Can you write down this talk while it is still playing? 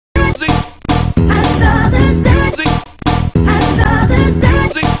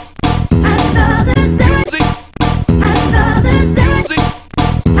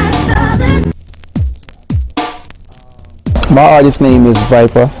My artist name is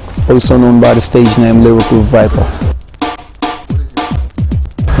Viper, also known by the stage name Lyrical Viper.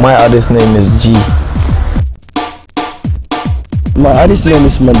 My artist name is G. My artist name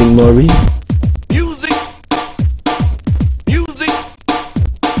is Manding Mori. Music. Music.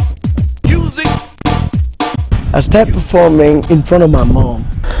 Music. I started performing in front of my mom.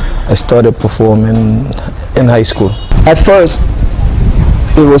 I started performing in high school. At first,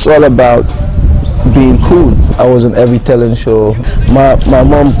 it was all about being cool. I was in every talent show. My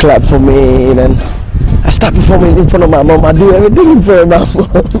mom clapped for me, and then I started performing in front of my mom. I do everything in front of my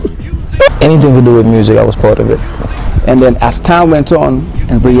mom. Anything to do with music, I was part of it. And then as time went on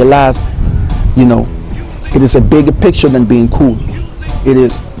and realized, you know, it is a bigger picture than being cool. It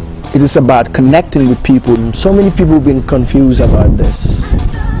is about connecting with people. So many people have been confused about this.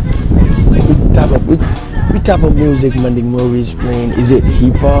 Which type of music Manding Mori is playing? Is it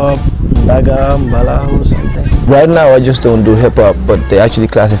hip hop, laga, mbala, or something? Right now, I just don't do hip hop, but they actually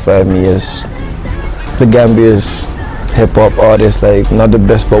classify me as the Gambia's hip hop artist. Like, not the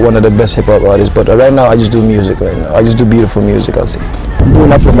best, but one of the best hip hop artists. But right now, I just do music. Right now, I just do beautiful music. I'll say. I'm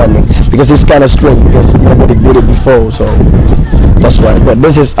doing Afro Manding because it's kind of strange because nobody did it before, so that's why. But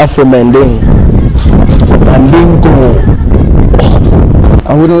this is Afro Manding.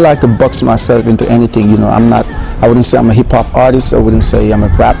 I wouldn't like to box myself into anything, you know. I wouldn't say I'm a hip hop artist. I wouldn't say I'm a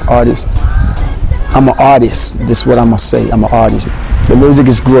rap artist. I'm an artist. This is what I'm gonna say. I'm an artist. The music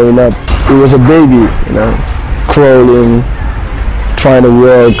is growing up. It was a baby, you know, crawling, trying to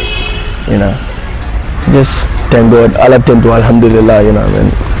work, you know. Just thank God, Allah thank to Alhamdulillah, you know,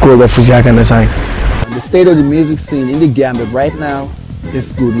 man. The state of the music scene in the Gambia right now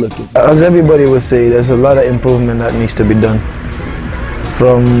is good looking. As everybody would say, there's a lot of improvement that needs to be done.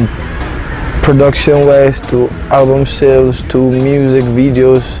 From production-wise to album sales to music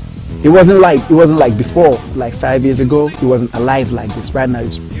videos. It wasn't like before, like 5 years ago. It wasn't alive like this. Right now,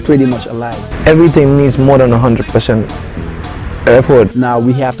 it's pretty much alive. Everything needs more than 100% effort. Now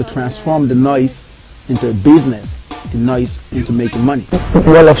we have to transform the noise into a business, the noise into making money.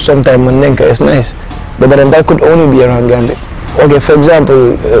 Well, of sometime Mandenka is nice, but then that could only be around Gambia. Okay, for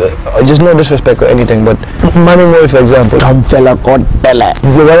example, just no disrespect or anything, but Manding Mori, for example, you're one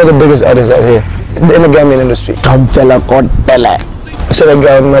of the biggest artists out here in the Gambian industry.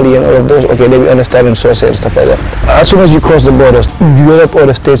 Senegal, Mali, and all of those, okay, they be understanding sources and stuff like that. As soon as you cross the borders, Europe or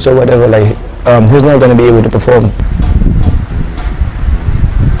the States or whatever, like, he's not going to be able to perform.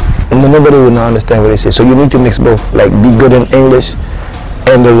 And then nobody will not understand what he says. So you need to mix both, like be good in English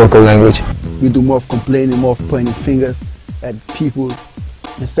and the local language. We do more of complaining, more of pointing fingers at people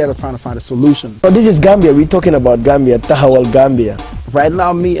instead of trying to find a solution. So this is Gambia. We're talking about Gambia, TAXAWAL Gambia. Right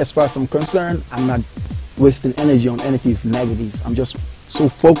now, me, as far as I'm concerned, I'm not wasting energy on anything negative. I'm just so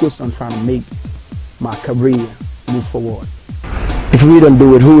focused on trying to make my career move forward. If we don't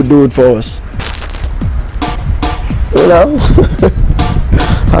do it, who would do it for us? You know?